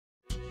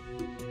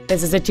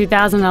This is a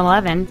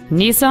 2011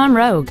 Nissan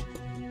Rogue.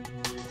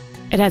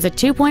 It has a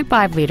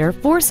 2.5-liter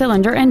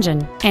four-cylinder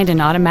engine and an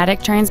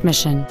automatic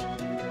transmission.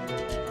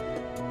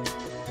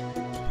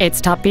 Its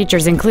top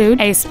features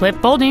include a split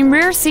folding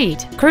rear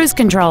seat, cruise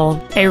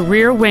control, a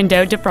rear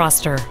window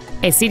defroster,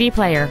 a CD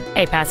player,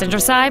 a passenger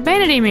side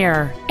vanity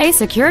mirror, a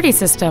security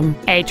system,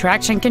 a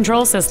traction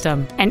control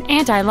system, an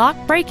anti-lock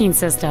braking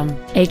system,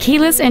 a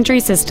keyless entry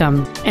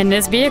system, and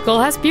this vehicle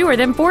has fewer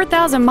than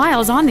 4,000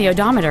 miles on the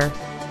odometer.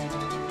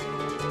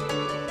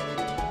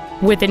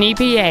 With an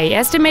EPA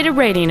estimated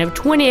rating of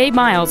 28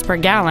 miles per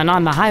gallon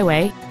on the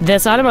highway,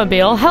 this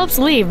automobile helps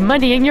leave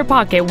money in your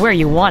pocket where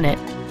you want it.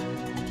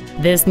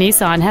 This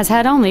Nissan has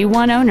had only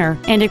one owner,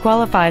 and it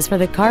qualifies for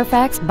the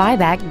Carfax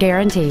buyback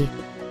guarantee.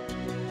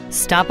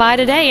 Stop by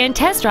today and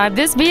test drive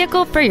this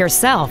vehicle for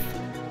yourself.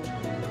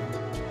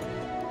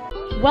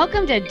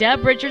 Welcome to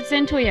Dub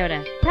Richardson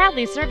Toyota,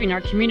 proudly serving our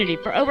community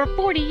for over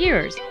 40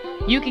 years.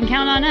 You can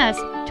count on us.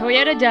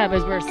 Toyota Dub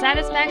is where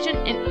satisfaction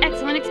and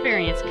excellent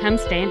experience come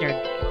standard.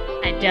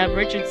 At Dub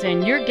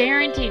Richardson, you're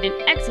guaranteed an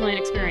excellent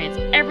experience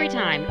every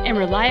time, and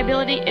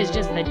reliability is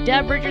just the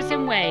Dub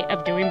Richardson way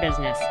of doing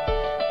business.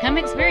 Come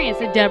experience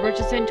the Dub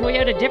Richardson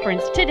Toyota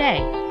difference today.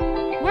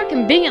 We're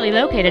conveniently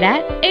located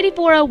at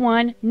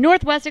 8401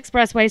 Northwest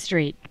Expressway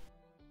Street.